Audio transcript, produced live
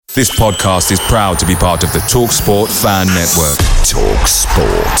This podcast is proud to be part of the TalkSport Fan Network.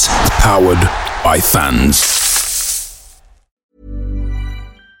 TalkSport. Powered by fans.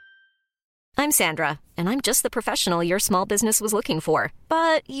 I'm Sandra, and I'm just the professional your small business was looking for.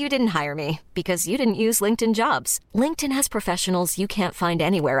 But you didn't hire me because you didn't use LinkedIn Jobs. LinkedIn has professionals you can't find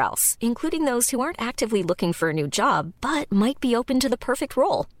anywhere else, including those who aren't actively looking for a new job, but might be open to the perfect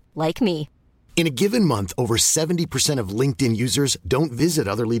role, like me. In a given month, over 70% of LinkedIn users don't visit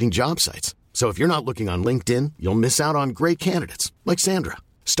other leading job sites. So if you're not looking on LinkedIn, you'll miss out on great candidates like Sandra.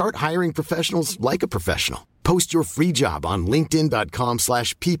 Start hiring professionals like a professional. Post your free job on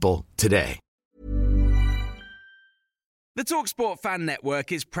linkedin.com/people today. The TalkSport Fan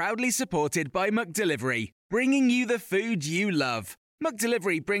Network is proudly supported by McDelivery, bringing you the food you love.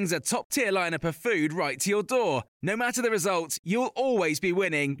 McDelivery brings a top-tier lineup of food right to your door. No matter the result, you'll always be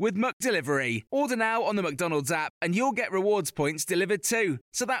winning with McDelivery. Order now on the McDonald's app and you'll get rewards points delivered too.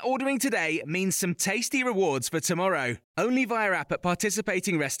 So that ordering today means some tasty rewards for tomorrow. Only via app at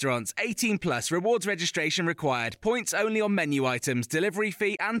participating restaurants. 18 plus. Rewards registration required. Points only on menu items. Delivery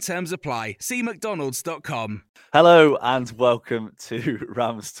fee and terms apply. See mcdonalds.com. Hello and welcome to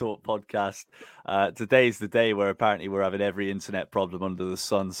Rams Talk Podcast. Today's the day where apparently we're having every internet problem under the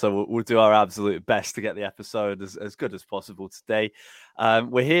sun. So we'll do our absolute best to get the episode as good as possible today.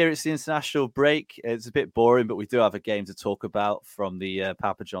 We're here. It's the international break. It's a bit boring, but we do have a game to talk about from the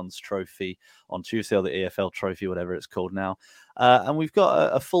Papa John's Trophy on Tuesday, or the EFL Trophy, whatever it's called now. And we've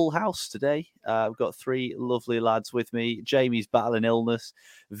got a full house today. We've got three lovely lads with me. Jamie's battling illness.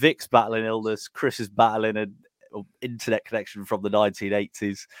 Vic's battling illness. Chris is battling an internet connection from the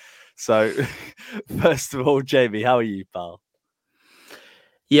 1980s. So, first of all, Jamie, how are you, pal?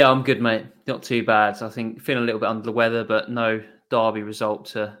 Yeah, I'm good, mate. Not too bad. I think feeling a little bit under the weather, but no Derby result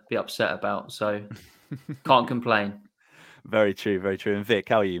to be upset about. So can't complain. Very true, very true. And Vic,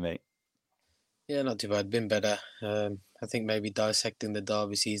 how are you, mate? Yeah, not too bad. Been better. I think maybe dissecting the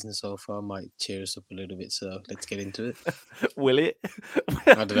Derby season so far might cheer us up a little bit. So let's get into it. Will it?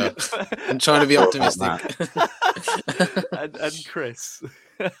 I don't know. I'm trying to be optimistic. and Chris,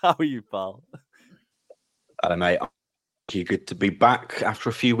 how are you, pal? Hello, mate. You good to be back after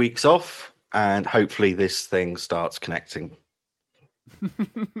a few weeks off, and hopefully this thing starts connecting.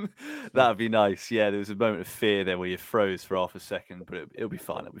 That'd be nice. Yeah, there was a moment of fear there where you froze for half a second, but it'll be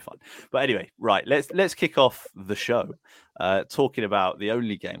fine. It'll be fine. But anyway, right, let's kick off the show talking about the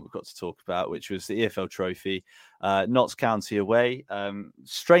only game we've got to talk about, which was the EFL Trophy, Notts County away.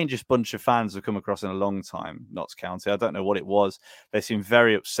 Strangest bunch of fans I've come across in a long time, Notts County. I don't know what it was. They seemed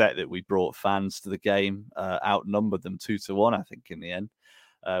very upset that we brought fans to the game, outnumbered them 2-1, I think, in the end.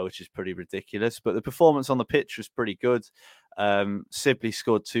 Which is pretty ridiculous. But the performance on the pitch was pretty good. Sibley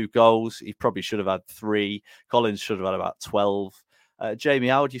scored 2 goals. He probably should have had 3. Collins should have had about 12. Jamie,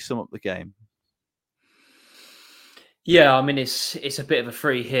 how would you sum up the game? Yeah, I mean, it's a bit of a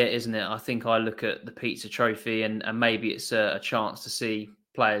free hit, isn't it? I think I look at the Pizza Trophy and maybe it's a chance to see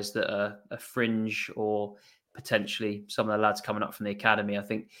players that are a fringe or potentially some of the lads coming up from the academy. I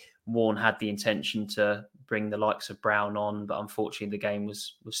think Warne had the intention to bring the likes of Brown on, but unfortunately the game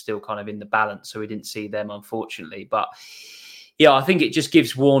was still kind of in the balance, so we didn't see them, unfortunately. But yeah, I think it just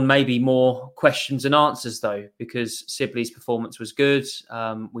gives Warne maybe more questions and answers, though, because Sibley's performance was good.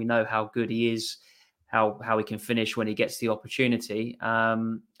 We know how good he is, how he can finish when he gets the opportunity.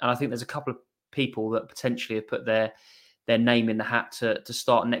 And I think there's a couple of people that potentially have put their name in the hat to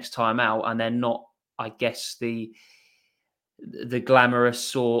start next time out, and they're not, I guess, the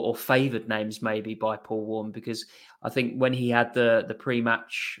glamorous or favoured names maybe by Paul Warne, because I think when he had the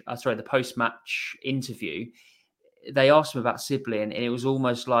post-match interview, they asked him about Sibley, and it was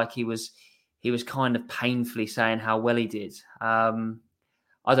almost like he was kind of painfully saying how well he did.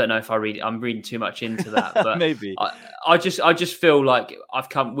 I don't know if I'm reading too much into that, but maybe I just feel like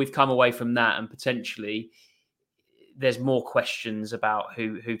we've come away from that, and potentially there's more questions about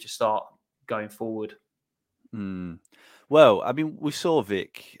who to start going forward. Well, I mean, we saw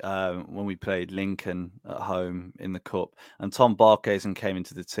Vic when we played Lincoln at home in the Cup, and Tom Barkhuizen came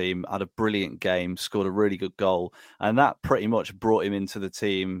into the team, had a brilliant game, scored a really good goal, and that pretty much brought him into the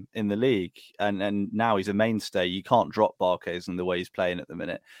team in the league. And now he's a mainstay. You can't drop Barkhuizen the way he's playing at the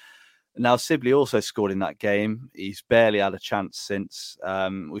minute. Now, Sibley also scored in that game. He's barely had a chance since.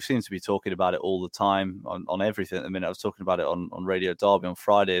 We seem to be talking about it all the time on everything at the minute. I was talking about it on Radio Derby on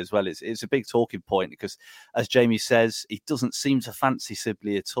Friday as well. It's a big talking point because, as Jamie says, he doesn't seem to fancy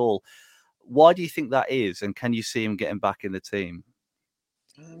Sibley at all. Why do you think that is? And can you see him getting back in the team?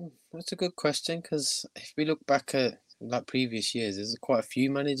 That's a good question, because if we look back at like previous years, there's quite a few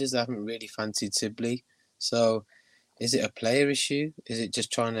managers that haven't really fancied Sibley. So Is it a player issue? Is it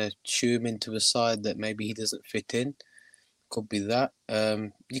just trying to shoo him into a side that maybe he doesn't fit in? Could be that.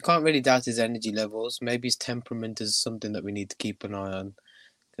 You can't really doubt his energy levels. Maybe his temperament is something that we need to keep an eye on,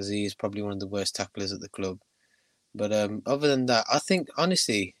 because he is probably one of the worst tacklers at the club. But other than that, I think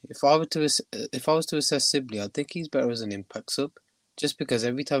honestly, if I was to assess Sibley, I think he's better as an impact sub. Just because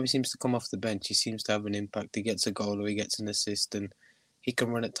every time he seems to come off the bench, he seems to have an impact. He gets a goal or he gets an assist, and he can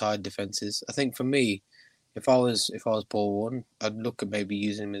run at tired defences. I think for me, if I was Paul Warne, I'd look at maybe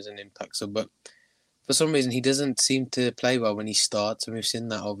using him as an impact sub. But for some reason, he doesn't seem to play well when he starts, and we've seen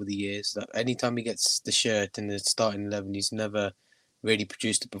that over the years. That anytime he gets the shirt in the starting 11, he's never really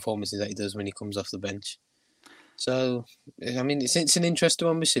produced the performances that he does when he comes off the bench. So, I mean, it's an interesting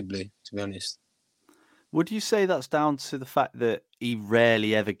one with Sibley, to be honest. Would you say that's down to the fact that he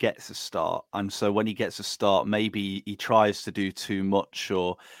rarely ever gets a start? And so when he gets a start, maybe he tries to do too much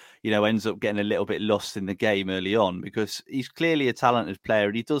or, ends up getting a little bit lost in the game early on, because he's clearly a talented player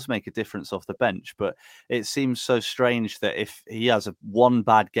and he does make a difference off the bench. But it seems so strange that if he has one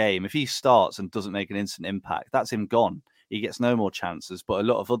bad game, if he starts and doesn't make an instant impact, that's him gone. He gets no more chances, but a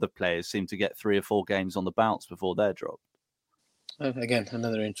lot of other players seem to get 3 or 4 games on the bounce before they're dropped. Again,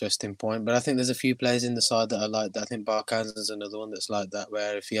 another interesting point, but I think there's a few players in the side that are like that. I think Barkhuizen's another one that's like that,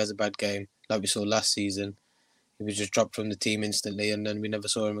 where if he has a bad game, like we saw last season, he was just dropped from the team instantly, and then we never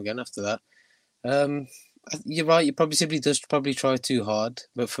saw him again after that. You're right, he simply does try too hard,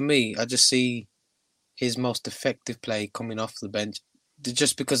 but for me, I just see his most effective play coming off the bench,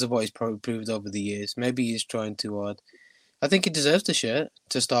 just because of what he's probably proved over the years. Maybe he's trying too hard. I think he deserves the shirt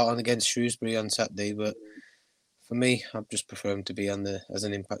to start on against Shrewsbury on Saturday, but for me, I just prefer him to be as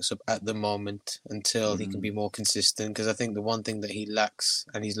an impact sub at the moment until he can be more consistent, because I think the one thing that he lacks,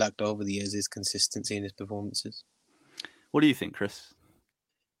 and he's lacked over the years, is consistency in his performances. What do you think, Chris?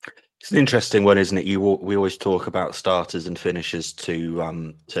 It's an interesting one, isn't it? We always talk about starters and finishers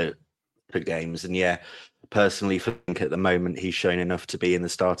to games, and yeah, personally think at the moment he's shown enough to be in the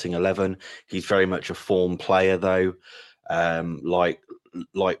starting 11. He's very much a form player, though.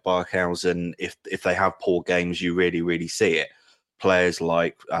 Like Barkhuizen, if they have poor games, you really, really see it. Players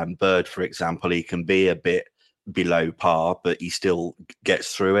like Bird, for example, he can be a bit below par, but he still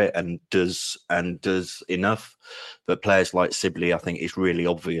gets through it and does enough. But players like Sibley, I think it's really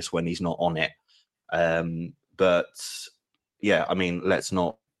obvious when he's not on it. But yeah, I mean, let's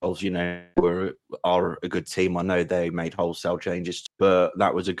not, as you know, are a good team. I know they made wholesale changes, but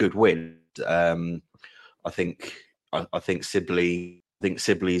that was a good win. I think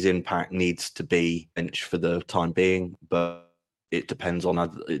Sibley's impact needs to be bench for the time being, but it depends on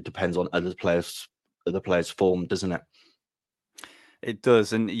other players' form, doesn't it? It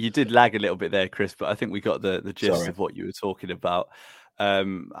does, and you did lag a little bit there, Chris, but I think we got the gist of what you were talking about.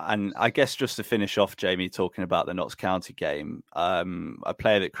 And I guess just to finish off, Jamie, talking about the Notts County game, a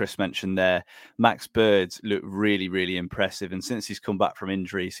player that Chris mentioned there, Max Bird, looked really, really impressive. And since he's come back from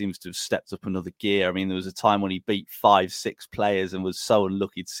injury, he seems to have stepped up another gear. I mean, there was a time when he beat 5-6 players and was so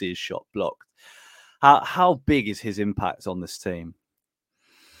unlucky to see his shot blocked. How big is his impact on this team?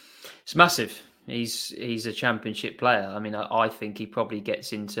 It's massive. He's a championship player. I mean, I think he probably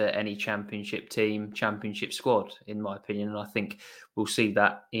gets into any championship team, championship squad, in my opinion. And I think we'll see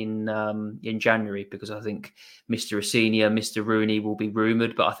that in January, because I think Mr. Rosenior, Mr. Rooney will be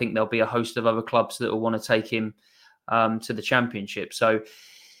rumoured, but I think there'll be a host of other clubs that will want to take him to the championship. So,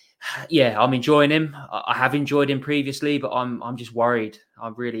 yeah, I'm enjoying him. I have enjoyed him previously, but I'm just worried. I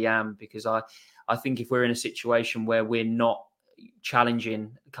really am, because I think if we're in a situation where we're not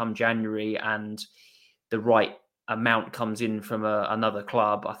challenging come January and the right amount comes in from another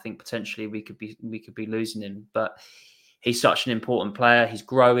club, I think potentially we could be losing him. But he's such an important player. He's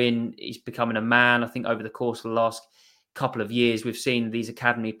growing. He's becoming a man. I think over the course of the last couple of years, we've seen these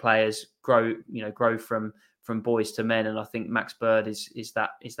academy players grow from boys to men. And I think Max Bird is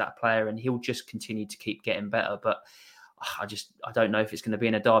that player, and he'll just continue to keep getting better. But I don't know if it's going to be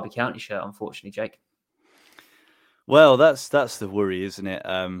in a Derby County shirt, unfortunately, Jake. Well, that's the worry, isn't it?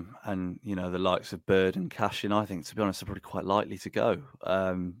 And the likes of Bird and Cashin, I think, to be honest, are probably quite likely to go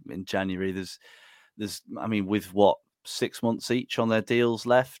in January. There's, I mean, with 6 months each on their deals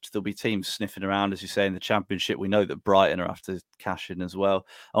left, there'll be teams sniffing around, as you say, in the Championship. We know that Brighton are after Cashin as well.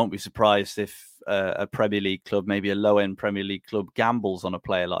 I won't be surprised if a Premier League club, maybe a low-end Premier League club, gambles on a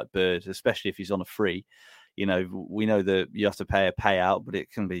player like Bird, especially if he's on a free. We know that you have to pay a payout, but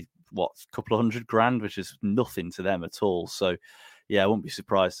it can be a couple of $100,000, which is nothing to them at all. So, yeah, I wouldn't be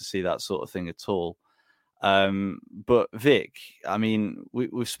surprised to see that sort of thing at all. But Vic, I mean,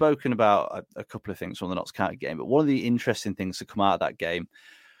 we've spoken about a couple of things from the Notts County game, but one of the interesting things to come out of that game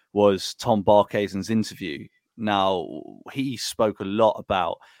was Tom Barkhuizen's interview. Now, he spoke a lot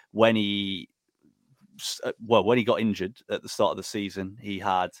about when he got injured at the start of the season, he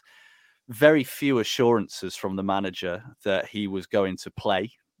had very few assurances from the manager that he was going to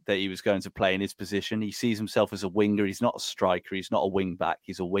play, in his position. He sees himself as a winger. He's not a striker. He's not a wing back.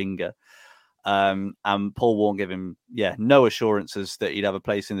 He's a winger. And Paul Warne gave him, no assurances that he'd have a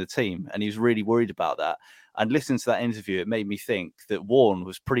place in the team. And he was really worried about that. And listening to that interview, it made me think that Warne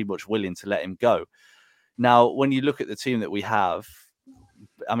was pretty much willing to let him go. Now, when you look at the team that we have,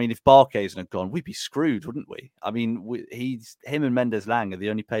 I mean, if Barkhuizen had gone, we'd be screwed, wouldn't we? I mean, him and Mendes-Lang are the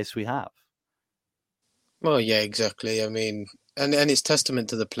only pace we have. Well, yeah, exactly. I mean, and it's testament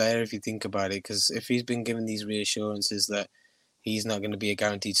to the player if you think about it, because if he's been given these reassurances that he's not going to be a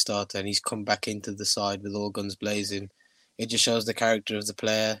guaranteed starter and he's come back into the side with all guns blazing, it just shows the character of the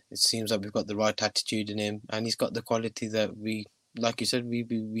player. It seems like we've got the right attitude in him, and he's got the quality that we, like you said, we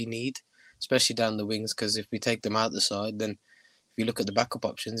need, especially down the wings, because if we take them out the side, then if you look at the backup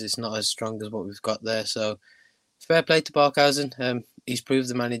options, it's not as strong as what we've got there. So fair play to Barkhuizen. He's proved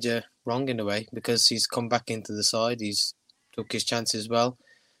the manager wrong in a way, because he's come back into the side. He's took his chances well,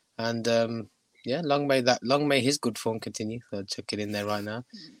 and long may his good form continue. I'll chuck it in there right now.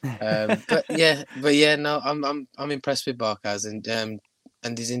 I'm impressed with Barkhuizen,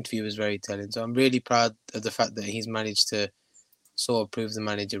 and his interview was very telling. So I'm really proud of the fact that he's managed to sort of prove the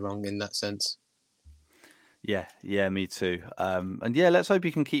manager wrong in that sense. Yeah, me too. Let's hope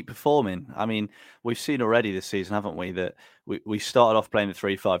he can keep performing. I mean, we've seen already this season, haven't we, that we started off playing the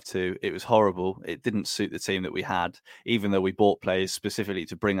 3-5-2. It was horrible. It didn't suit the team that we had, even though we bought players specifically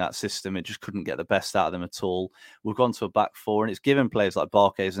to bring that system. It just couldn't get the best out of them at all. We've gone to a back four, and it's given players like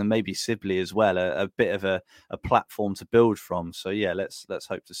Barkhuizen and maybe Sibley as well a bit of a platform to build from. So, let's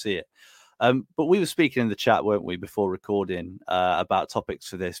hope to see it. But we were speaking in the chat, weren't we, before recording about topics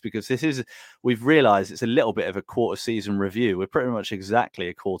for this, because we've realised it's a little bit of a quarter season review. We're pretty much exactly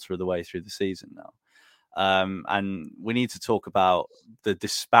a quarter of the way through the season now. And we need to talk about the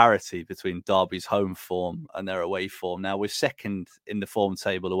disparity between Derby's home form and their away form. Now, we're second in the form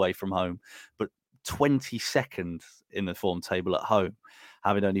table away from home, but 22nd in the form table at home,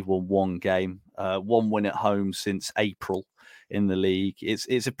 having only won one game, one win at home since April in the league.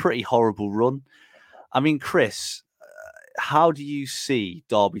 It's a pretty horrible run. I mean, Chris, how do you see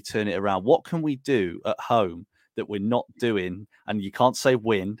Derby turn it around? What can we do at home that we're not doing? And you can't say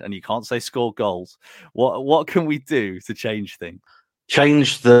win, and you can't say score goals. What can we do to change things?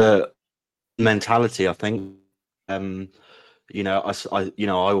 Change the mentality, I think. I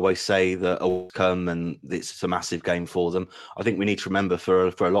always say that will come and it's a massive game for them. I think we need to remember for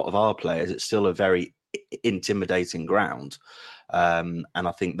a lot of our players, it's still a very intimidating ground. And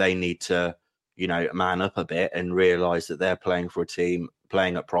I think they need to, man up a bit and realise that they're playing for a team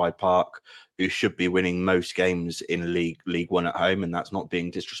playing at Pride Park who should be winning most games in League One at home. And that's not being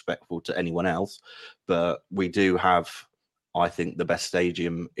disrespectful to anyone else. But we do have, I think, the best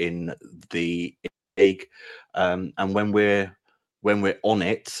stadium in the league. And when we're on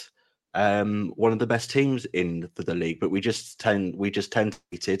it, one of the best teams in the league, but we just tend to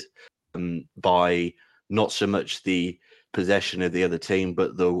beat it by not so much the possession of the other team,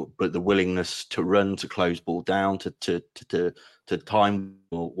 but the willingness to run, to close ball down, to time,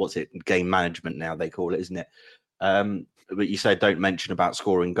 or what's it, game management now they call it, isn't it? But you said don't mention about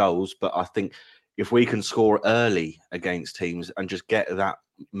scoring goals, but I think if we can score early against teams and just get that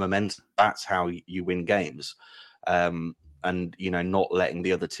momentum, that's how you win games. And not letting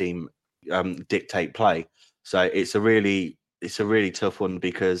the other team dictate play. So it's a really tough one,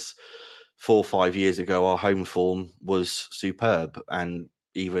 because 4 or 5 years ago our home form was superb, and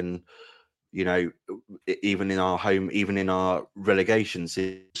even in our relegations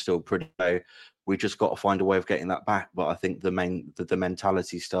it's still pretty low. We just got to find a way of getting that back. But I think the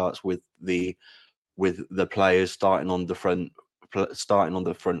mentality starts with the players starting on the front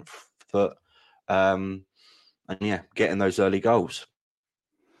foot, and getting those early goals.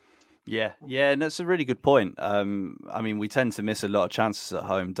 Yeah, and that's a really good point. I mean, we tend to miss a lot of chances at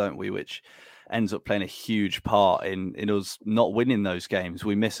home, don't we? Which ends up playing a huge part in us not winning those games.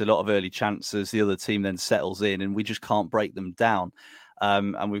 We miss a lot of early chances. The other team then settles in, and we just can't break them down.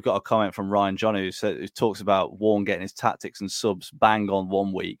 And we've got a comment from Ryan John who talks about Warne getting his tactics and subs bang on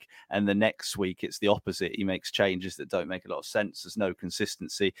one week, and the next week it's the opposite. He makes changes that don't make a lot of sense. There's no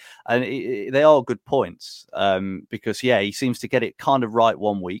consistency, and they are good points, because he seems to get it kind of right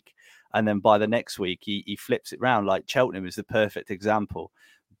one week, and then by the next week he flips it round. Like Cheltenham is the perfect example.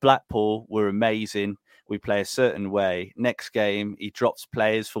 Blackpool were amazing. We play a certain way. Next game he drops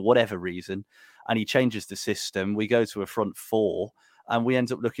players for whatever reason, and he changes the system. We go to a front four. and we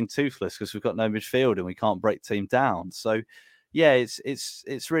end up looking toothless because we've got no midfield and we can't break the team down. So, yeah,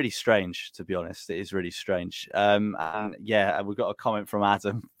 it's really strange, to be honest. It is really strange. And yeah, we've got a comment from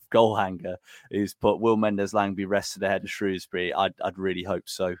Adam Goalhanger, who's put, will Mendez-Laing be rested ahead of Shrewsbury? I'd really hope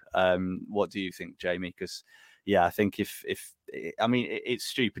so. What do you think, Jamie? Because yeah, I think if I mean, it's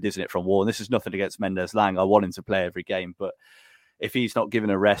stupid, isn't it, from Warne? This is nothing against Mendez-Laing. I want him to play every game, but if he's not given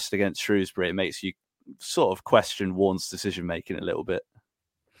a rest against Shrewsbury, it makes you sort of question Warne's decision making a little bit.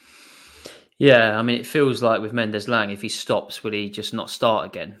 Yeah, I mean, it feels like with Mendez-Laing, if he stops, will he just not start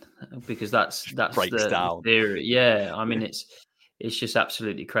again? Because that's the theory. Yeah, I mean, it's just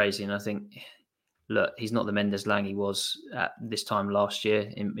absolutely crazy. And I think, look, he's not the Mendez-Laing he was at this time last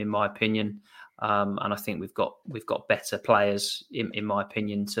year, in my opinion. And I think we've got better players, in my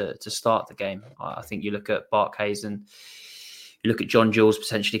opinion, to start the game. I think you look at Barkhuizen, you look at John Jules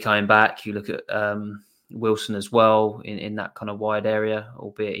potentially coming back, you look at Wilson as well in that kind of wide area,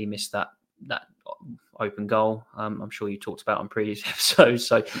 albeit he missed that open goal. I'm sure you talked about on previous episodes.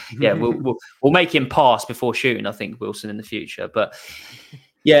 So yeah, we'll make him pass before shooting, I think, Wilson, in the future. But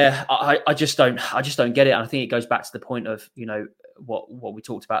yeah, I just don't get it. And I think it goes back to the point of, you know, what we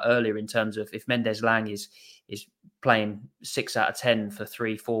talked about earlier in terms of if Mendez-Laing is playing 6 out of 10 for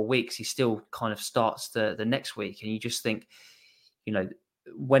 3-4 weeks, he still kind of starts the next week. And you just think, you know,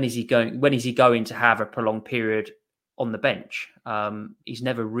 when is he going to have a prolonged period on the bench? He's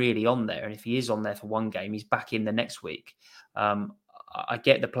never really on there. And if he is on there for one game, he's back in the next week. I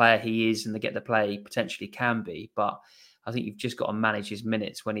get the player he is and I get the player he potentially can be, but I think you've just got to manage his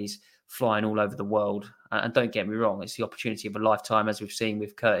minutes when he's flying all over the world. And don't get me wrong, it's the opportunity of a lifetime, as we've seen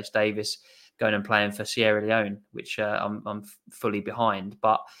with Curtis Davis going and playing for Sierra Leone, which I'm fully behind.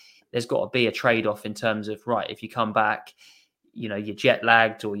 But there's got to be a trade-off in terms of, right, if you come back, you know, you're jet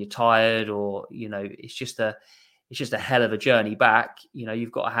lagged or you're tired, or, you know, it's just a hell of a journey back. You know,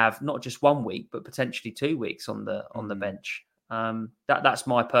 you've got to have not just 1 week, but potentially 2 weeks on the bench. That's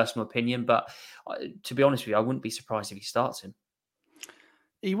my personal opinion, but to be honest with you, I wouldn't be surprised if he starts him.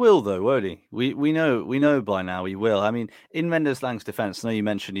 He will, though, won't he? We know by now he will. I mean, in Mendez-Laing's defence, I know you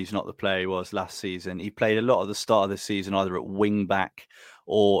mentioned he's not the player he was last season. He played a lot of the start of the season either at wing back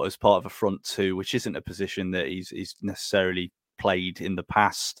or as part of a front two, which isn't a position that he's necessarily played in the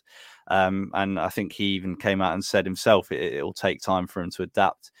past. And I think he even came out and said himself it'll take time for him to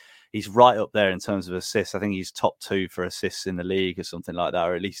adapt. He's right up there in terms of assists. I think he's top 2 for assists in the league or something like that,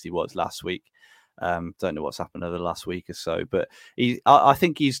 or at least he was last week. Don't know what's happened over the last week or so, but I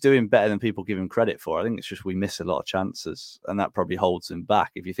think he's doing better than people give him credit for. I think it's just we miss a lot of chances, and that probably holds him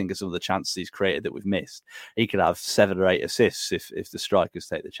back. If you think of some of the chances he's created that we've missed, he could have 7 or 8 assists if the strikers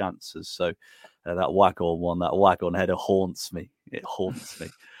take the chances. So that Waghorn header haunts me. It haunts me.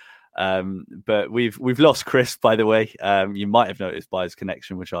 But we've lost Chris, by the way. You might have noticed by his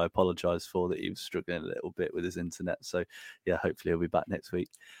connection, which I apologise for, that he was struggling a little bit with his internet. So yeah, hopefully he'll be back next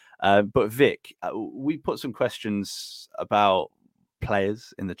week. But Vic, we put some questions about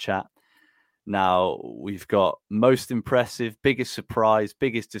players in the chat. Now we've got most impressive, biggest surprise,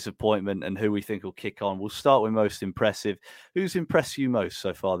 biggest disappointment, and who we think will kick on. We'll start with most impressive. Who's impressed you most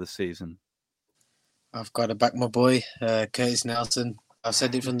so far this season? I've got to back my boy, Curtis Nelson. I've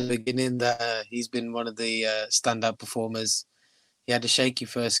said it from the beginning that he's been one of the standout performers. He had a shaky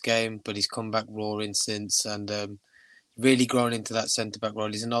first game, but he's come back roaring since, and really grown into that centre-back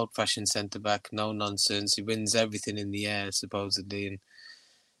role. He's an old-fashioned centre-back, no nonsense. He wins everything in the air, supposedly. And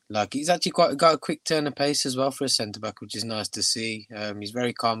like, he's actually got a quick turn of pace as well for a centre-back, which is nice to see. He's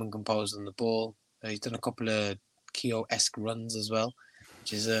very calm and composed on the ball. He's done a couple of Keogh-esque runs as well,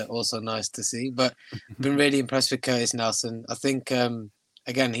 which is also nice to see. But I've been really impressed with Curtis Nelson. I think,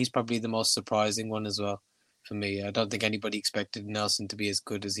 again, he's probably the most surprising one as well for me. I don't think anybody expected Nelson to be as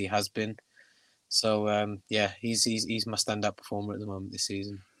good as he has been. So, yeah, he's my stand-up performer at the moment this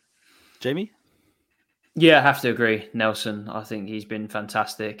season. Jamie? Yeah, I have to agree. Nelson, I think he's been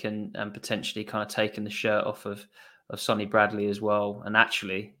fantastic and potentially kind of taken the shirt off of Sonny Bradley as well. And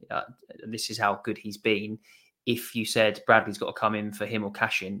actually, this is how good he's been. If you said Bradley's got to come in for him or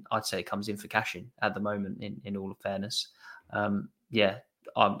Cashin, I'd say it comes in for Cashin at the moment, in all fairness. Yeah,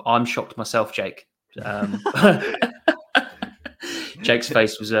 I'm shocked myself, Jake. Jake's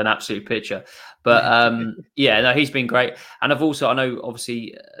face was an absolute picture. But yeah, no, he's been great. And I know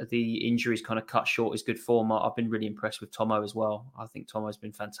obviously the injuries kind of cut short his good form. I've been really impressed with Tomo as well. I think Tomo's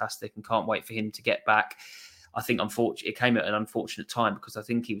been fantastic and can't wait for him to get back. I think it came at an unfortunate time because I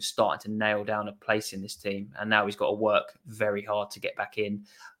think he was starting to nail down a place in this team. And now he's got to work very hard to get back in.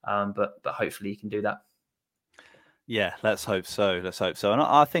 But hopefully he can do that. Yeah, let's hope so. And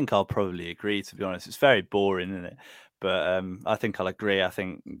I think I'll probably agree, to be honest. It's very boring, isn't it? But I think I'll agree. I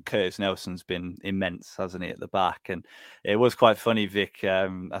think Curtis Nelson's been immense, hasn't he, at the back? And it was quite funny, Vic.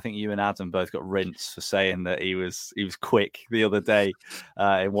 I think you and Adam both got rinsed for saying that he was quick the other day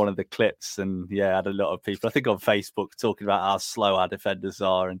in one of the clips. And yeah, I had a lot of people, I think, on Facebook talking about how slow our defenders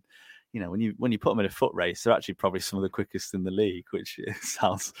are. And when you put them in a foot race, they're actually probably some of the quickest in the league, which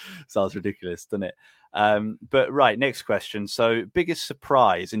sounds ridiculous, doesn't it? But right, next question. So biggest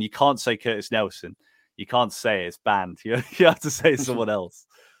surprise, and you can't say Curtis Nelson. You can't say it's banned. You have to say someone else.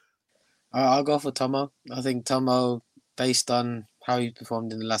 I'll go for Tomo. I think Tomo, based on how he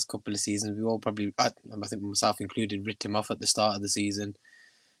performed in the last couple of seasons, we all probably, I think myself included, writ him off at the start of the season.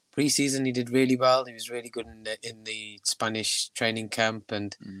 Pre-season, he did really well. He was really good in the Spanish training camp,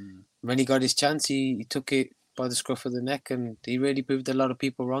 and when he got his chance, he took it by the scruff of the neck, and he really proved a lot of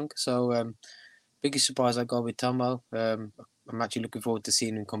people wrong. So, biggest surprise, I go with Tomo. I'm actually looking forward to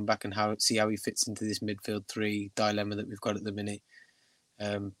seeing him come back and see how he fits into this midfield three dilemma that we've got at the minute.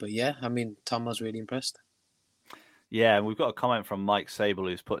 But yeah, I mean, Tomo's really impressed. Yeah, and we've got a comment from Mike Sable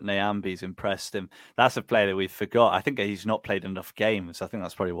who's put Nyambi's impressed him. That's a player that we forgot. I think he's not played enough games. I think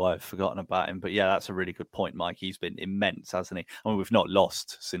that's probably why I've forgotten about him. But yeah, that's a really good point, Mike. He's been immense, hasn't he? I mean, we've not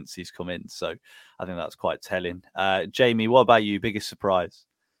lost since he's come in. So I think that's quite telling. Jamie, what about you? Biggest surprise?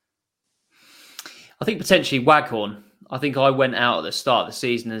 I think potentially Waghorn. I think I went out at the start of the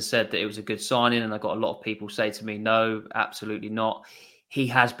season and said that it was a good signing, and I got a lot of people say to me, no, absolutely not. He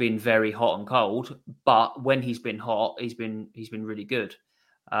has been very hot and cold, but when he's been hot, he's been really good.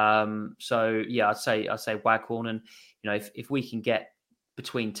 So yeah, I'd say Waghorn, and if we can get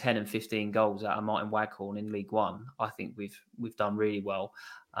between 10 and 15 goals out of Martin Waghorn in League One, I think we've done really well,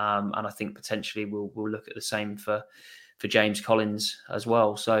 and I think potentially we'll look at the same for James Collins as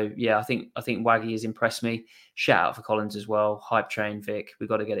well. So yeah, I think Waggy has impressed me. Shout out for Collins as well. Hype train, Vic. We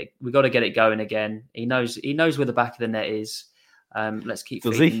got to get it going again. He knows where the back of the net is. Let's keep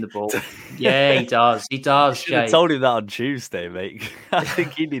feeding the ball. Yeah, he does. He does. Should have told him that on Tuesday, mate. I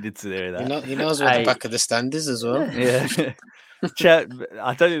think he needed to do that. He knows where the back of the stand is as well. Yeah.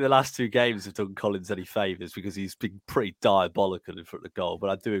 I don't think the last two games have done Collins any favours because he's been pretty diabolical in front of the goal. But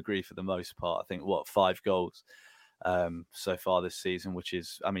I do agree for the most part. I think 5 goals so far this season, which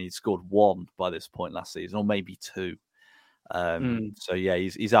is, I mean, he'd scored 1 by this point last season, or maybe 2. So yeah,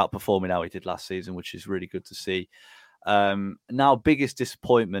 he's outperforming how he did last season, which is really good to see. Now, biggest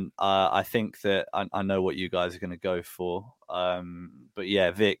disappointment, I think that I know what you guys are going to go for. But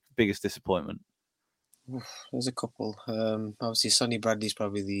yeah, Vic, biggest disappointment. There's a couple. Obviously, Sonny Bradley's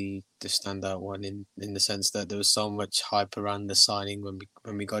probably the standout one in the sense that there was so much hype around the signing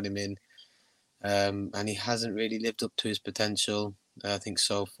when we got him in. And he hasn't really lived up to his potential, I think,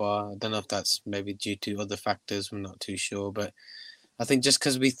 so far. I don't know if that's maybe due to other factors. I'm not too sure. But I think just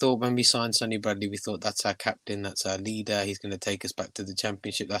because we thought when we signed Sonny Bradley, we thought that's our captain, that's our leader. He's going to take us back to the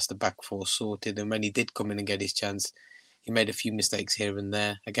Championship. That's the back four sorted. And when he did come in and get his chance, he made a few mistakes here and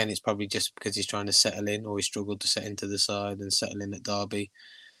there. Again, it's probably just because he's trying to settle in, or he struggled to set into the side and settle in at Derby.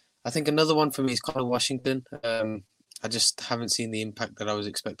 I think another one for me is Connor Washington. I just haven't seen the impact that I was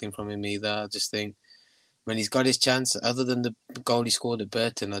expecting from him either. I just think when he's got his chance, other than the goal he scored at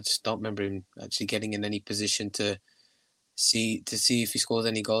Burton, I just don't remember him actually getting in any position to see if he scores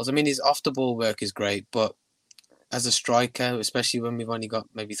any goals. I mean, his off-the-ball work is great, but as a striker, especially when we've only got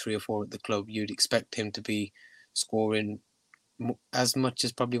maybe 3 or 4 at the club, you'd expect him to be scoring as much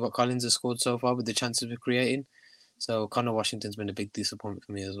as probably what Collins has scored so far with the chances we're creating. So Connor Washington's been a big disappointment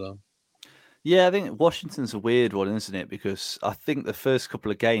for me as well. Yeah, I think Washington's a weird one, isn't it? Because I think the first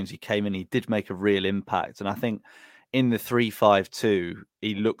couple of games he came in, he did make a real impact. And I think in the 3-5-2,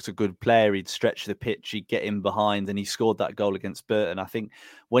 he looked a good player. He'd stretch the pitch, he'd get in behind, and he scored that goal against Burton. I think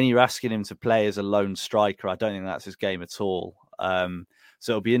when you're asking him to play as a lone striker, I don't think that's his game at all.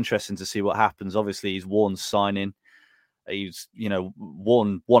 So it'll be interesting to see what happens. Obviously, he's Warne's signing. He's,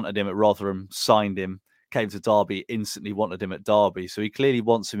 Warne wanted him at Rotherham, signed him, came to Derby, instantly wanted him at Derby. So he clearly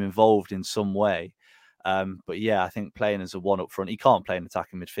wants him involved in some way. But yeah, I think playing as a one up front, he can't play in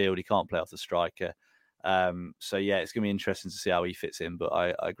attacking midfield. He can't play off the striker. So yeah, it's going to be interesting to see how he fits in. But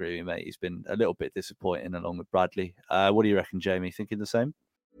I agree with you, mate. He's been a little bit disappointing along with Bradley. What do you reckon, Jamie? Thinking the same?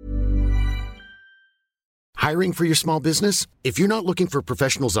 Hiring for your small business? If you're not looking for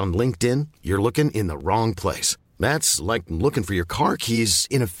professionals on LinkedIn, you're looking in the wrong place. That's like looking for your car keys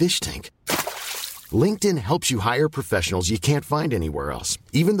in a fish tank. LinkedIn helps you hire professionals you can't find anywhere else,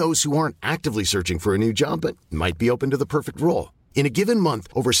 even those who aren't actively searching for a new job but might be open to the perfect role. In a given month,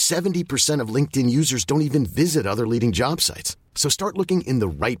 over 70% of LinkedIn users don't even visit other leading job sites. So start looking in the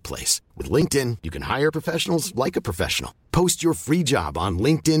right place. With LinkedIn, you can hire professionals like a professional. Post your free job on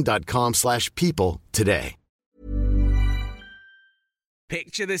linkedin.com/people today.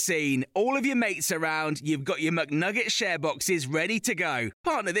 Picture the scene. All of your mates around, you've got your McNugget share boxes ready to go.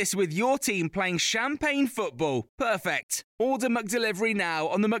 Partner this with your team playing champagne football. Perfect. Order McDelivery now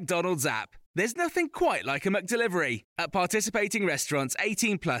on the McDonald's app. There's nothing quite like a McDelivery. At participating restaurants,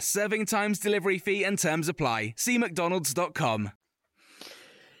 18 plus, serving times, delivery fee and terms apply. See mcdonalds.com.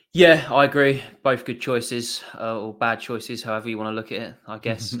 Yeah, I agree. Both good choices or bad choices, however you want to look at it, I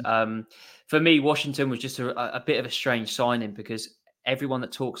guess. For me, Washington was just a bit of a strange signing because everyone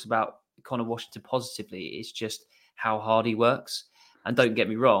that talks about Connor Washington positively is just how hard he works. And don't get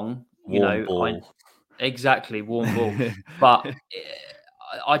me wrong, warm ball. Exactly, warm ball. But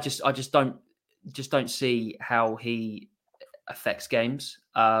I just don't see how he affects games.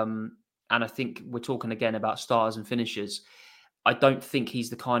 And I think we're talking again about starters and finishers. I don't think he's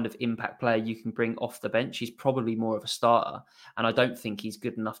the kind of impact player you can bring off the bench. He's probably more of a starter, and I don't think he's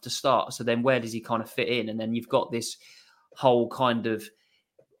good enough to start. So then where does he kind of fit in? And then you've got this whole kind of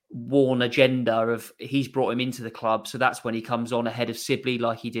worn agenda of he's brought him into the club. So that's when he comes on ahead of Sibley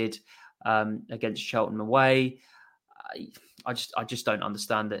like he did against Cheltenham away. I just don't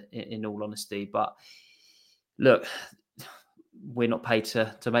understand it, in all honesty. But look, we're not paid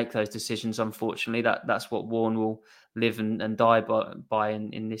to make those decisions, unfortunately. That's what Warren will live and die by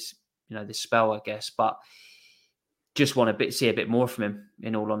in this this spell, I guess. But just want to see a bit more from him,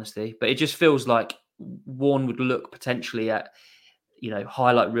 in all honesty. But it just feels like Warren would look potentially at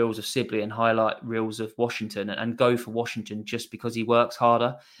highlight reels of Sibley and highlight reels of Washington and go for Washington just because he works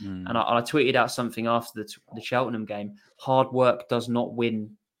harder. And I tweeted out something after the Cheltenham game. Hard work does not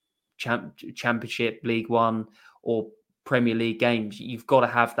win Championship, League One, or Premier League games. You've got to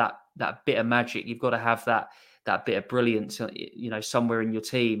have that bit of magic. You've got to have that bit of brilliance, somewhere in your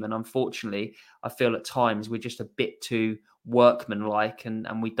team. And unfortunately, I feel at times we're just a bit too workmanlike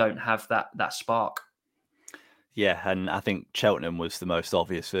and we don't have that spark. Yeah, and I think Cheltenham was the most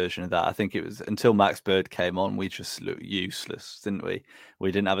obvious version of that. I think it was until Max Bird came on, we just looked useless, didn't we?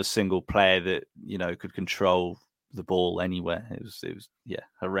 We didn't have a single player that, could control the ball anywhere. It was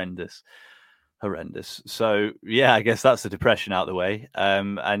horrendous. So, yeah, I guess that's the depression out of the way.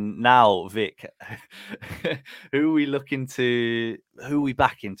 And now, Vic, who are we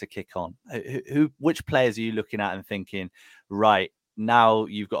backing to kick on? Which players are you looking at and thinking, right, now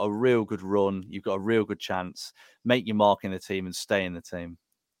you've got a real good run, you've got a real good chance, make your mark in the team and stay in the team?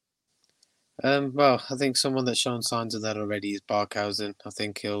 Well, I think someone that's shown signs of that already is Barkhausen. I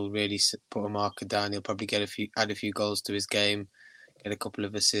think he'll really put a marker down. He'll probably add a few goals to his game, get a couple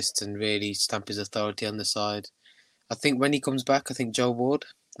of assists and really stamp his authority on the side. I think when he comes back, I think Joe Ward's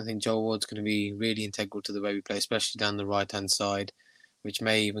going to be really integral to the way we play, especially down the right-hand side, which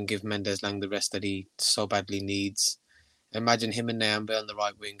may even give Mendes-Lang the rest that he so badly needs. Imagine him and Nyambe on the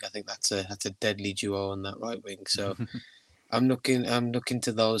right wing. I think that's a deadly duo on that right wing. So I'm looking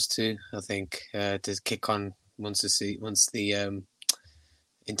to those two, I think, to kick on once the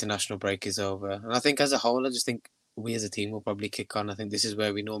international break is over. And I think as a whole, I just think we as a team will probably kick on. I think this is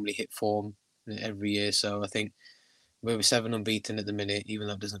where we normally hit form every year. So I think we're 7 unbeaten at the minute, even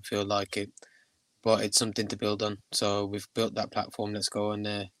though it doesn't feel like it. But it's something to build on. So we've built that platform. Let's go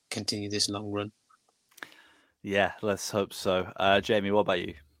and continue this long run. Yeah, let's hope so. Jamie, what about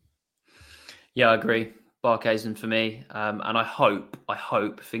you? Yeah, I agree. Barkhausen for me. And I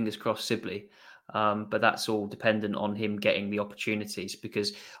hope, fingers crossed, Sibley. But that's all dependent on him getting the opportunities,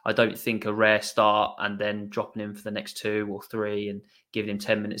 because I don't think a rare start and then dropping him for the next 2 or 3 and giving him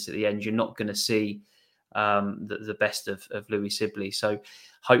 10 minutes at the end, you're not going to see the best of Louis Sibley. So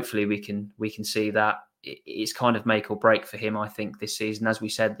hopefully we can see that. It's kind of make or break for him, I think, this season. As we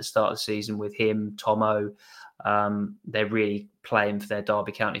said at the start of the season with him, Tomo, they're really playing for their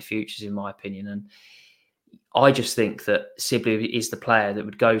Derby County futures, in my opinion. And I just think that Sibley is the player that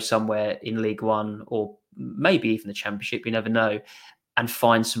would go somewhere in League One or maybe even the Championship, you never know, and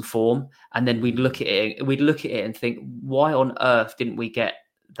find some form. And then we'd look at it and think, why on earth didn't we get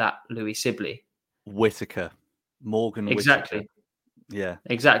that Louis Sibley? Morgan exactly. Whittaker. Yeah,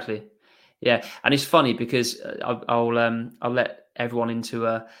 exactly. Yeah, and it's funny because I'll let everyone into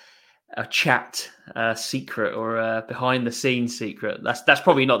a chat secret or a behind the scenes secret. That's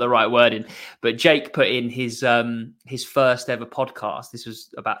probably not the right wording, but Jake put in his first ever podcast. This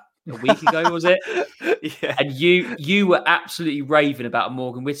was about a week ago, was it? Yeah. And you were absolutely raving about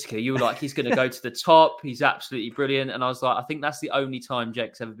Morgan Whittaker. You were like, he's going to go to the top. He's absolutely brilliant. And I was like, I think that's the only time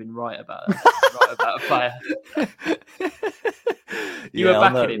Jake's ever been right about a player. You were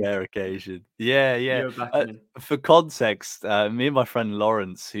on that backing him. rare occasion. Yeah. You were backing him. For context, me and my friend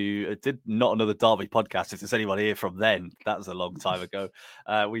Lawrence, who did Not Another Derby podcast, if there's anyone here from then, that was a long time ago.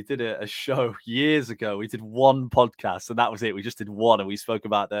 We did a show years ago. We did one podcast, and that was it. We just did one, and we spoke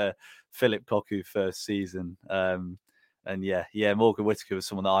about the Philip Cocu first season. And Morgan Whittaker was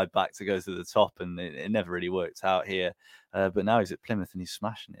someone that I backed to go to the top, and it never really worked out here. But now he's at Plymouth and he's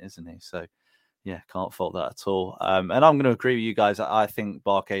smashing it, isn't he? So, yeah, can't fault that at all. And I'm going to agree with you guys. I think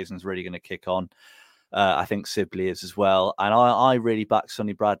Barkhuizen's really going to kick on. I think Sibley is as well. And I really back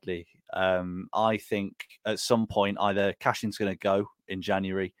Sonny Bradley. I think at some point either Cashin's going to go in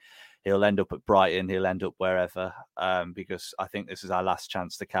January. He'll end up at Brighton. He'll end up wherever. Because I think this is our last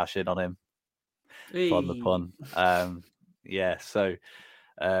chance to cash in on him. Pardon the pun. So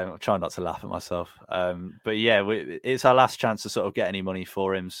I'm trying not to laugh at myself. But yeah, it's our last chance to sort of get any money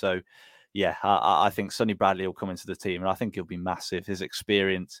for him. So yeah, I think Sonny Bradley will come into the team, and I think he'll be massive. His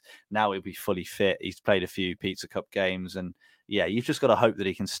experience, now he'll be fully fit. He's played a few Pizza Cup games, and yeah, you've just got to hope that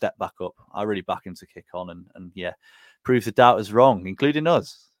he can step back up. I really back him to kick on and prove the doubters wrong, including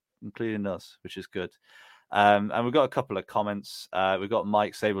us, which is good. And we've got a couple of comments. We've got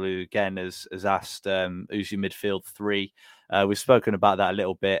Mike Sable, who again has asked, who's your midfield three? We've spoken about that a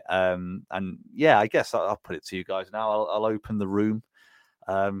little bit. And yeah, I guess I'll put it to you guys now. I'll open the room.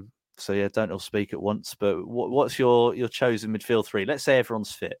 So yeah, don't all speak at once. But what's your chosen midfield three? Let's say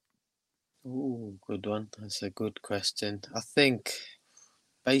everyone's fit. Ooh, good one. That's a good question. I think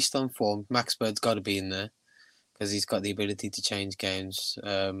based on form, Max Bird's got to be in there because he's got the ability to change games.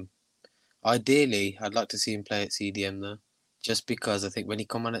 Ideally, I'd like to see him play at CDM though, just because I think when he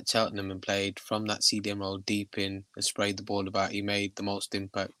come on at Cheltenham and played from that CDM role deep in and sprayed the ball about, he made the most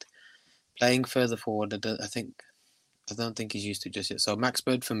impact. Playing further forward, I don't think he's used to just yet. So Max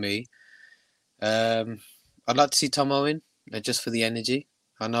Bird for me. I'd like to see Tom Owen just for the energy.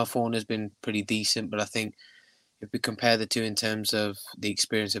 I know Forner's been pretty decent, but I think if we compare the two in terms of the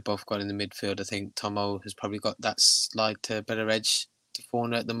experience they've both got in the midfield, I think Tomo has probably got that slight better edge to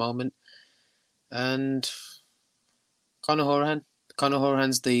Forner at the moment. And Conor Hourihane. Conor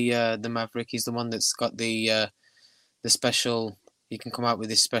Hourihane's the maverick. He's the one that's got the special. He can come out with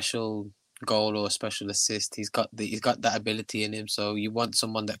this special goal or a special assist. He's got that ability in him. So you want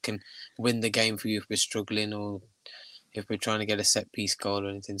someone that can win the game for you if we're struggling or if we're trying to get a set piece goal or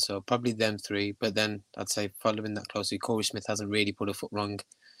anything. So probably them three. But then I'd say following that closely, Corey Smith hasn't really put a foot wrong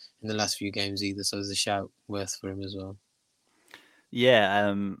in the last few games either. So there's a shout worth for him as well.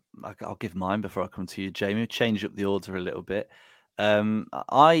 Yeah, I'll give mine before I come to you, Jamie. Change up the order a little bit.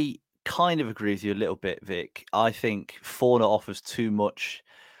 I kind of agree with you a little bit, Vic. I think Forner offers too much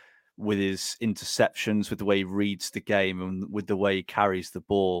with his interceptions, with the way he reads the game, and with the way he carries the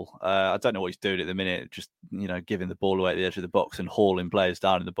ball. I don't know what he's doing at the minute, just giving the ball away at the edge of the box and hauling players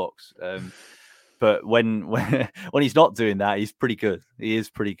down in the box. But when he's not doing that, he's pretty good. He is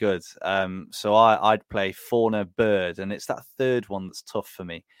pretty good. So I'd play Forner, Bird, and it's that third one that's tough for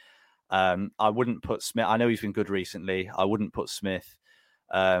me. I wouldn't put Smith. I know he's been good recently. I wouldn't put Smith.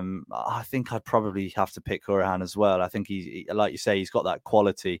 I think I'd probably have to pick Hourihane as well. I think he, like you say, he's got that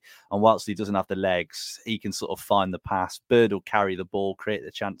quality. And whilst he doesn't have the legs, he can sort of find the pass. Bird will carry the ball, create the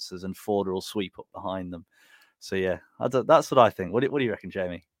chances, and Forner will sweep up behind them. So yeah, that's what I think. What do you reckon,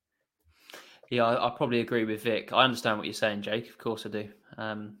 Jamie? Yeah, I probably agree with Vic. I understand what you're saying, Jake. Of course I do.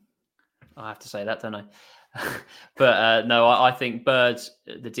 I have to say that, don't I? But no, I think Bird's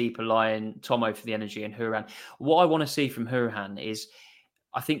the deeper line, Tomo for the energy, and Hourihane. What I want to see from Hourihane is,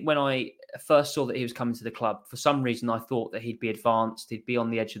 I think when I first saw that he was coming to the club, for some reason I thought that he'd be advanced, he'd be on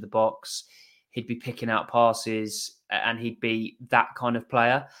the edge of the box, he'd be picking out passes, and he'd be that kind of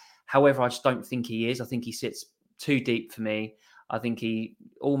player. However, I just don't think he is. I think he sits too deep for me. I think he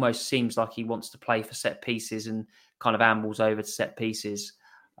almost seems like he wants to play for set pieces and kind of ambles over to set pieces.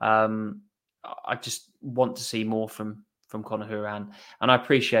 I just want to see more from Conor Hourihane. And I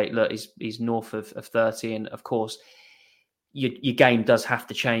appreciate, look, he's north of 30. And of course, your game does have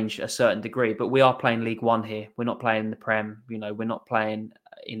to change a certain degree. But we are playing League One here. We're not playing in the Prem. We're not playing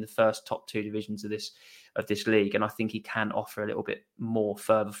in the first top two divisions of this league. And I think he can offer a little bit more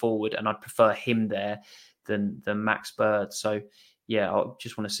further forward. And I'd prefer him there than Max Bird. So yeah, I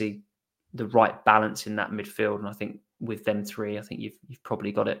just want to see the right balance in that midfield. And I think with them three, I think you've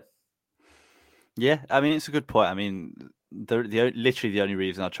probably got it. Yeah, I mean, it's a good point. I mean, literally the only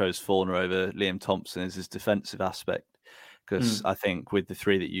reason I chose Forner over Liam Thompson is his defensive aspect. Because I think with the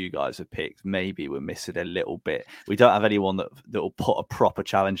three that you guys have picked, maybe we're missing a little bit. We don't have anyone that will put a proper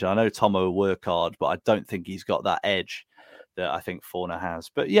challenge. I know Tomo will work hard, but I don't think he's got that edge that I think Fornah has.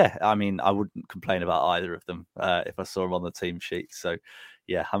 But yeah, I mean, I wouldn't complain about either of them if I saw them on the team sheet. So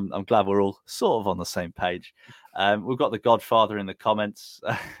yeah, I'm glad we're all sort of on the same page. We've got the Godfather in the comments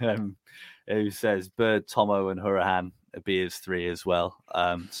who says Bird, Tomo, and Hurahan be his 3 as well.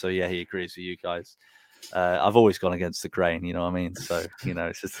 So yeah, he agrees with you guys. I've always gone against the grain, you know what I mean? So,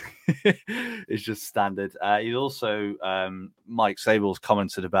 it's just it's just standard. He also, Mike Sable's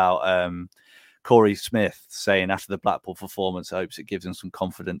commented about Corey Smith saying after the Blackpool performance, hopes it gives him some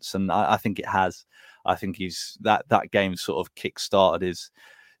confidence. And I think it has. I think he's that game sort of kick-started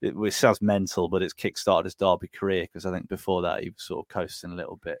it sounds mental, but it's kick-started his Derby career, because I think before that he was sort of coasting a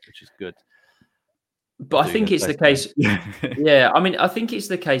little bit, which is good. But I think it's the case. Yeah, I mean, I think it's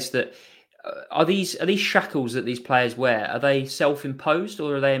the case that are these shackles that these players wear, are they self-imposed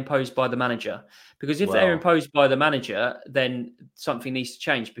or are they imposed by the manager? Because if they're imposed by the manager, then something needs to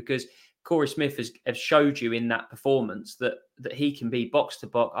change, because Corey Smith has showed you in that performance that he can be box to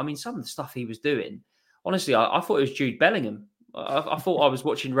box. I mean, some of the stuff he was doing, honestly, I thought it was Jude Bellingham. I thought I was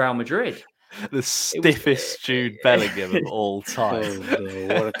watching Real Madrid. The stiffest Jude Bellingham of all time. Oh,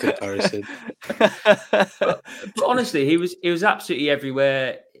 no, what a comparison. but honestly, he was absolutely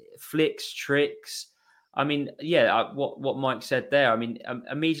everywhere. Flicks, tricks. I mean, yeah, what Mike said there. I mean,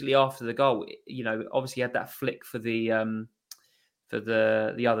 immediately after the goal, obviously he had that flick for the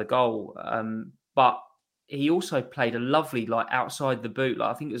other goal, but he also played a lovely outside the boot.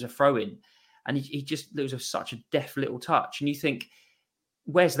 I think it was a throw in, and he just there was such a deft little touch, and you think,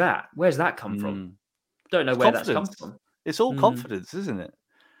 where's that come from? Don't know where that's come from. It's all confidence, isn't it?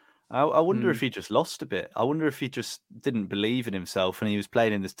 I wonder if he just lost a bit. I wonder if he just didn't believe in himself and he was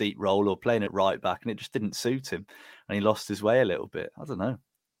playing in this deep role or playing at right back and it just didn't suit him and he lost his way a little bit. I don't know.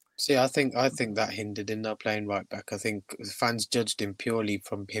 See, I think that hindered him not playing right back. I think fans judged him purely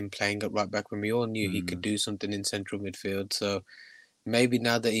from him playing at right back when we all knew he could do something in central midfield. So maybe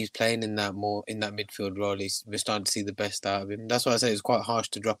now that he's playing in that midfield role, we're starting to see the best out of him. That's why I say it's quite harsh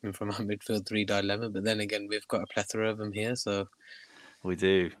to drop him from our midfield 3 dilemma. But then again, we've got a plethora of them here, so we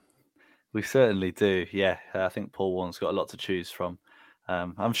do. We certainly do, yeah. I think Paul Warren's got a lot to choose from.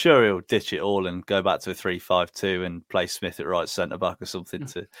 I'm sure he'll ditch it all and go back to a 3-5-2 and play Smith at right centre-back or something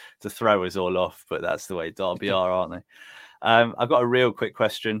to throw us all off. But that's the way Derby are, aren't they? I've got a real quick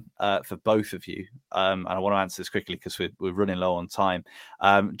question for both of you. And I want to answer this quickly because we're running low on time.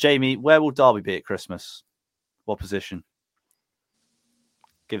 Jamie, where will Derby be at Christmas? What position?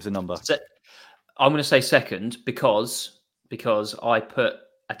 Give us a number. I'm going to say second because I put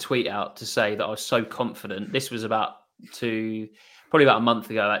a tweet out to say that I was so confident. This was probably about a month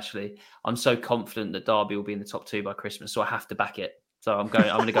ago, actually. I'm so confident that Derby will be in the top 2 by Christmas, so I have to back it. So I'm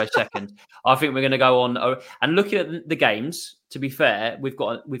going to go second. I think we're going to go on and looking at the games. To be fair, we've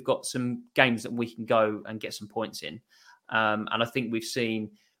got some games that we can go and get some points in, and I think we've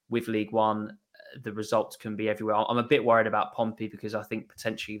seen with League One the results can be everywhere. I'm a bit worried about Pompey because I think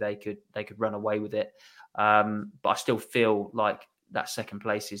potentially they could run away with it, but I still feel like that second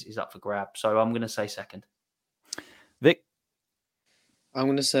place is up for grab. So I'm going to say second. Vic? I'm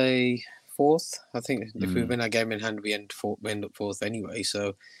going to say fourth. I think if we win our game in hand, we end up fourth anyway.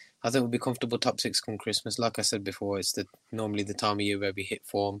 So I think we'll be comfortable top 6 come Christmas. Like I said before, it's normally the time of year where we hit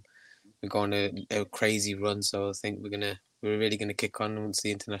form. We're going a crazy run. So I think we're really going to kick on once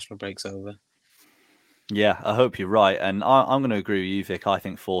the international break's over. Yeah, I hope you're right. And I'm going to agree with you, Vic. I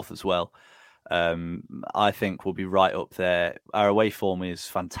think fourth as well. I think we'll be right up there. Our away form is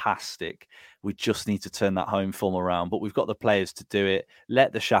fantastic. We just need to turn that home form around, but we've got the players to do it.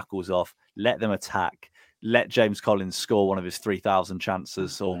 Let the shackles off, let them attack, let James Collins score one of his 3,000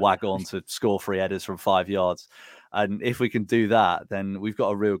 chances or wag on to score 3 headers from 5 yards. And if we can do that, then we've got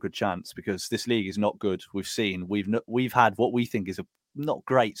a real good chance because this league is not good. We've had what we think is a not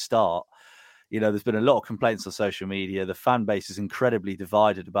great start. There's been a lot of complaints on social media. The fan base is incredibly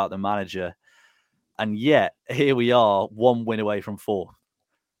divided about the manager. And yet, here we are, 1 win away from 4th.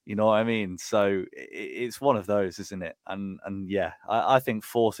 You know what I mean? So it's one of those, isn't it? And yeah, I think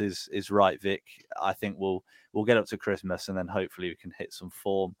 4th is right, Vic. I think we'll get up to Christmas and then hopefully we can hit some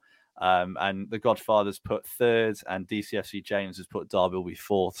form. And the Godfather's put 3rd and DCFC James has put Derby will be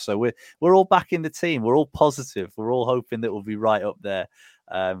 4th. So we're all back in the team. We're all positive. We're all hoping that we'll be right up there.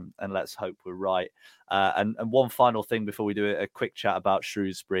 And let's hope we're right. And one final thing before we do a quick chat about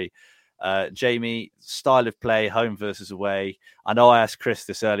Shrewsbury. Jamie, style of play, home versus away. I know I asked Chris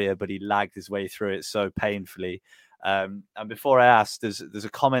this earlier, but he lagged his way through it so painfully. And before I asked, there's a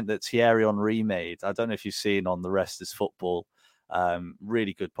comment that Thierry Henry made. I don't know if you've seen on The Rest is Football.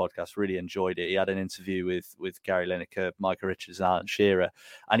 Really good podcast. Really enjoyed it. He had an interview with Gary Lineker, Micah Richards, and Alan Shearer.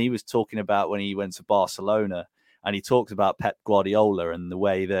 And he was talking about when he went to Barcelona And he talked about Pep Guardiola and the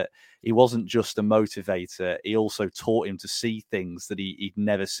way that he wasn't just a motivator. He also taught him to see things that he'd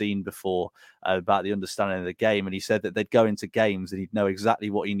never seen before about the understanding of the game. And he said that they'd go into games and he'd know exactly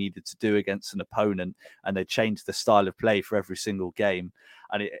what he needed to do against an opponent, and they'd change the style of play for every single game.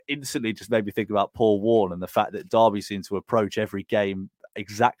 And it instantly just made me think about Paul Warne and the fact that Derby seemed to approach every game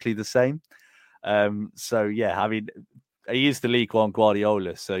exactly the same. So yeah, I mean, he is the League One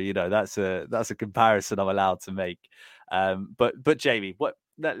Guardiola, so that's a comparison I'm allowed to make. But Jamie,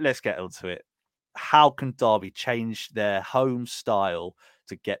 let's get onto it. How can Derby change their home style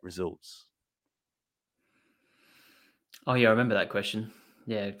to get results? Oh yeah, I remember that question.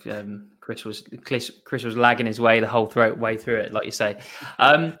 Yeah, Chris was lagging his way the whole way through it, like you say.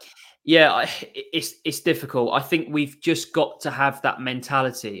 Yeah, it's difficult. I think we've just got to have that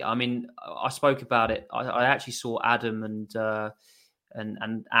mentality. I mean, I spoke about it. I actually saw Adam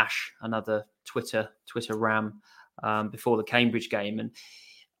and Ash, another Twitter ram, before the Cambridge game, and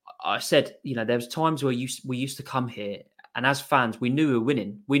I said, there was times where we used to come here, and as fans, we knew we were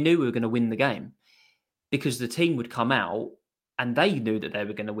winning. We knew we were going to win the game because the team would come out and they knew that they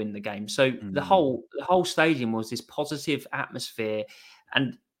were going to win the game. So the whole stadium was this positive atmosphere,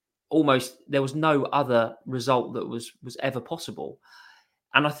 and almost there was no other result that was ever possible.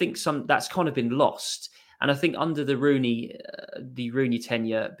 And I think that's kind of been lost. And I think under the Rooney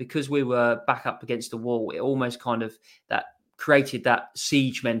tenure, because we were back up against the wall, it almost kind of that created that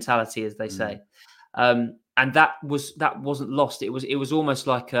siege mentality, as they say. And that wasn't lost. It was almost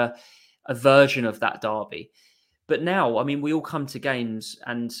like a version of that derby. But now, I mean, we all come to games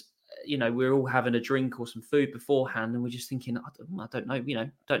and we're all having a drink or some food beforehand, and we're just thinking, I don't know,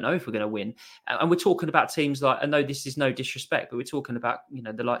 don't know if we're going to win. And we're talking about teams like, I know this is no disrespect, but we're talking about,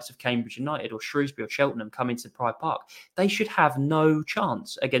 the likes of Cambridge United or Shrewsbury or Cheltenham coming to Pride Park. They should have no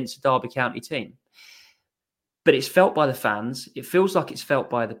chance against a Derby County team. But it's felt by the fans. It feels like it's felt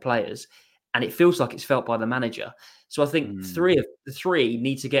by the players, and it feels like it's felt by the manager. So I think the three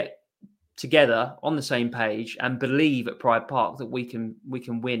need to get together on the same page and believe at Pride Park that we can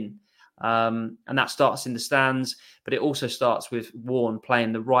win. And that starts in the stands, but it also starts with Warne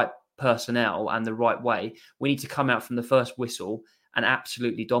playing the right personnel and the right way. We need to come out from the first whistle and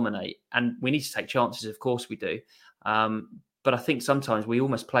absolutely dominate. And we need to take chances, of course we do. But I think sometimes we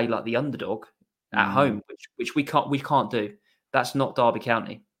almost play like the underdog at home, which we can't do. That's not Derby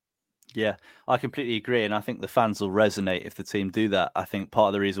County. Yeah, I completely agree. And I think the fans will resonate if the team do that. I think part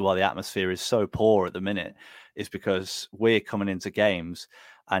of the reason why the atmosphere is so poor at the minute is because we're coming into games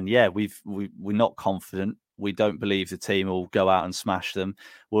and we're not confident. We don't believe the team will go out and smash them.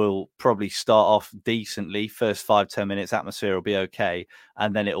 We'll probably start off decently. First 5-10 minutes, atmosphere will be okay.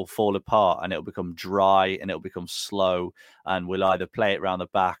 And then it'll fall apart and it'll become dry and it'll become slow. And we'll either play it around the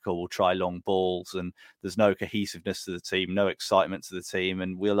back or we'll try long balls. And there's no cohesiveness to the team, no excitement to the team.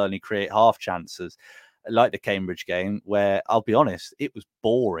 And we'll only create half chances, like the Cambridge game, where I'll be honest, it was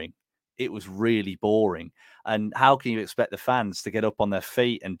boring. It was really boring. And how can you expect the fans to get up on their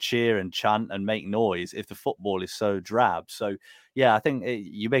feet and cheer and chant and make noise if the football is so drab? So, I think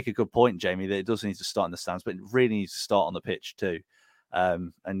you make a good point, Jamie, that it does need to start in the stands, but it really needs to start on the pitch too.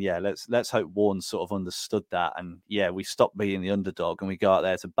 Let's hope Warne sort of understood that. And we stop being the underdog and we go out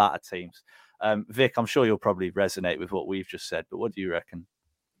there to batter teams. Vic, I'm sure you'll probably resonate with what we've just said, but what do you reckon?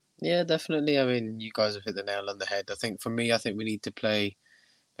 Yeah, definitely. I mean, you guys have hit the nail on the head. I think we need to play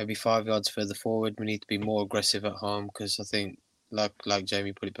maybe 5 yards further forward. We need to be more aggressive at home because I think, like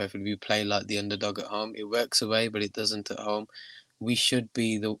Jamie put it perfectly, we play like the underdog at home. It works away, but it doesn't at home. We should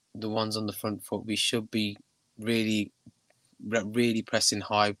be the ones on the front foot. We should be really pressing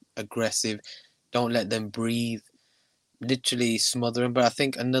high, aggressive. Don't let them breathe. Literally smother them. But I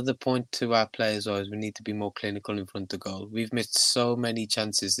think another point to our players is we need to be more clinical in front of goal. We've missed so many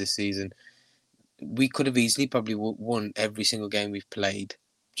chances this season. We could have easily probably won every single game we've played,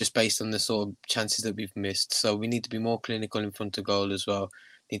 just based on the sort of chances that we've missed. So we need to be more clinical in front of goal as well.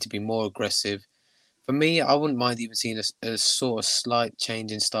 Need to be more aggressive. For me, I wouldn't mind even seeing a sort of slight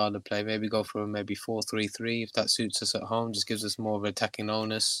change in style of play. Maybe go for a 4-3-3 if that suits us at home. Just gives us more of attacking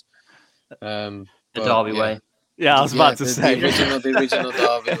onus. The Derby way. Yeah, I was about to say the original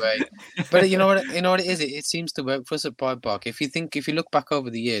Derby way. But you know what it is. It seems to work for us at Pride Park. If you look back over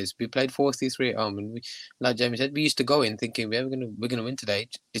the years, we played 4-3-3 at home, and we, like Jamie said, we used to go in thinking we're gonna win today.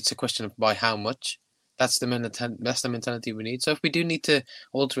 It's a question of by how much. That's the mentality we need. So if we do need to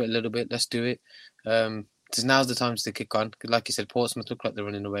alter it a little bit, let's do it. Because now's the time to kick on. Like you said, Portsmouth look like they're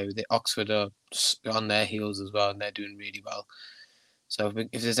running away with it. Oxford are on their heels as well, and they're doing really well. So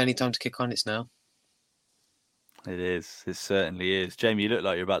if there's any time to kick on, it's now. It is. It certainly is. Jamie, you look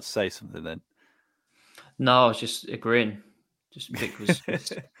like you're about to say something then. No, I was just agreeing. Vic was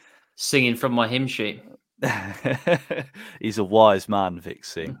singing from my hymn sheet. He's a wise man, Vic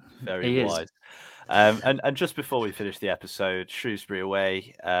Singh. Very wise. Is. And just before we finish the episode, Shrewsbury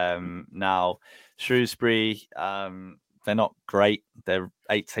away. Now, Shrewsbury, they're not great. They're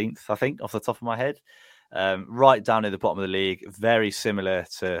 18th, I think, off the top of my head. Right down at the bottom of the league. Very similar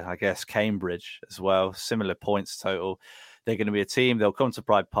to, I guess, Cambridge as well. Similar points total. They're going to be a team. They'll come to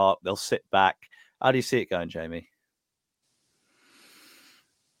Pride Park. They'll sit back. How do you see it going, Jamie?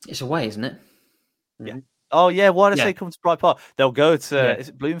 It's away, isn't it? Yeah. Oh, yeah. Why did I say come to Pride Park? They'll go to, is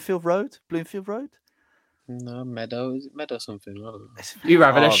it Bloomfield Road? Bloomfield Road? No, Meadow. Is it Meadow something? You're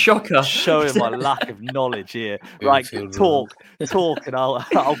having a shocker. Showing my lack of knowledge here. Right, talk, and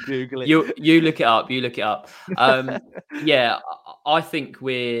I'll Google it. You look it up. Yeah, I think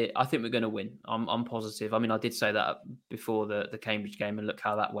we're going to win. I'm positive. I mean, I did say that before the Cambridge game, and look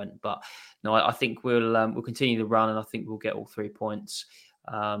how that went. But no, I think we'll continue the run, and I think we'll get all 3 points.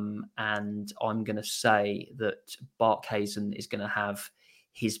 And I'm going to say that Barkhuizen is going to have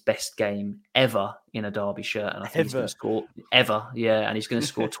his best game ever in a Derby shirt, and I think he's going to score and he's going to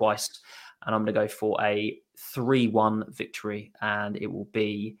score twice. And I'm going to go for a 3-1 victory, and it will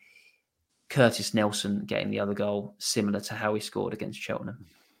be Curtis Nelson getting the other goal, similar to how he scored against Cheltenham.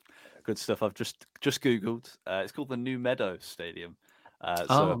 Good stuff. I've just Googled. It's called the New Meadows Stadium.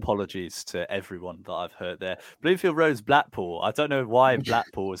 So apologies to everyone that I've heard there. Bloomfield Road's Blackpool. I don't know why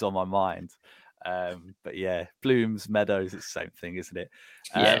Blackpool was on my mind. But yeah, Blooms, Meadows, it's the same thing, isn't it?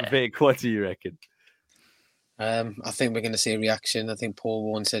 Vic, what do you reckon? I think we're going to see a reaction. I think Paul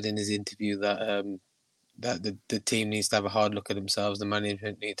Warne said in his interview that the team needs to have a hard look at themselves. The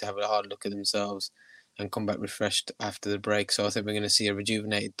management need to have a hard look at themselves and come back refreshed after the break. So I think we're going to see a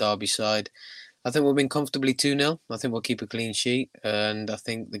rejuvenated Derby side. I think we'll win comfortably 2-0. I think we'll keep a clean sheet. And I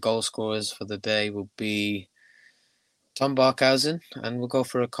think the goal scorers for the day will be Tom Barkhuizen, and we'll go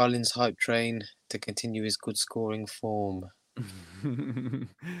for a Collins hype train to continue his good scoring form.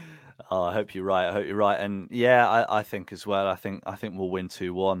 I hope you're right. And yeah, I think as well. I think we'll win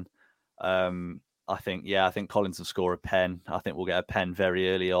 2-1. I think Collins will score a pen. I think we'll get a pen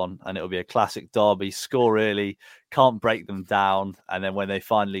very early on, and it'll be a classic Derby. Score early, can't break them down, and then when they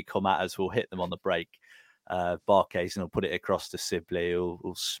finally come at us, we'll hit them on the break. Barkhuizen will put it across to Sibley,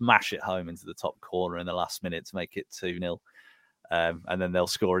 who'll smash it home into the top corner in the last minute to make it 2-0. And then they'll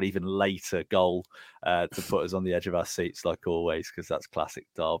score an even later goal to put us on the edge of our seats, like always, because that's classic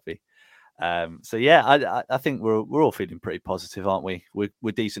Derby. So yeah, I think we're all feeling pretty positive, aren't we?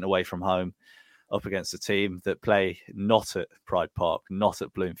 We're decent away from home, up against a team that play not at Pride Park, not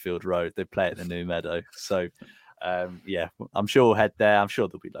at Bloomfield Road. They play at the New Meadow. So yeah, I'm sure we'll head there. I'm sure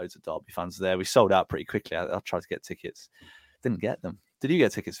there'll be loads of Derby fans there. We sold out pretty quickly. I tried to get tickets. Didn't get them. Did you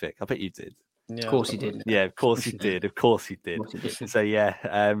get tickets, Vic? I bet you did. Yeah, of course he did. Yeah, of course he did. Of course he did. So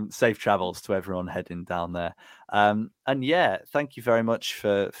yeah, safe travels to everyone heading down there. And yeah, thank you very much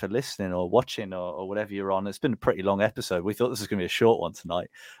for listening or watching or whatever you're on. It's been a pretty long episode. We thought this was going to be a short one tonight.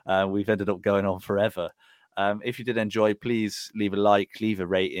 We've ended up going on forever. If you did enjoy, please leave a like, leave a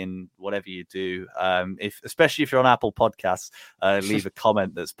rating, whatever you do. Especially if you're on Apple Podcasts, leave a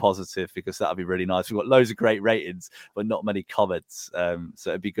comment that's positive, because that'd be really nice. We've got loads of great ratings, but not many comments. So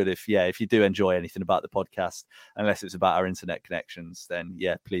it'd be good if you do enjoy anything about the podcast, unless it's about our internet connections, then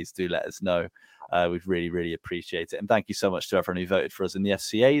yeah, please do let us know. We'd really, really appreciate it. And thank you so much to everyone who voted for us in the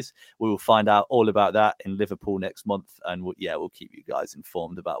FCAs. We will find out all about that in Liverpool next month. And we'll keep you guys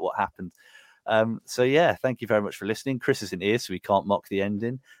informed about what happened. So yeah, thank you very much for listening. Chris isn't here, so we can't mock the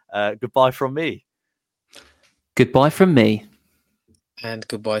ending. Goodbye from me. Goodbye from me. And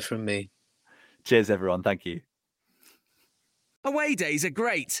goodbye from me. Cheers, everyone. Thank you. Away days are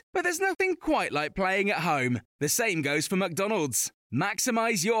great, but there's nothing quite like playing at home. The same goes for McDonald's.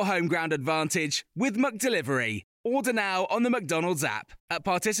 Maximise your home ground advantage with McDelivery. Order now on the McDonald's app. At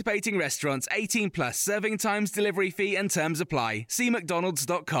participating restaurants, 18 plus, serving times, delivery fee and terms apply. See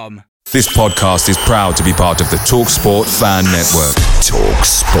mcdonalds.com. This podcast is proud to be part of the TalkSport Fan Network.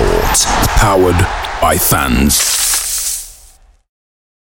 TalkSport. Powered by fans.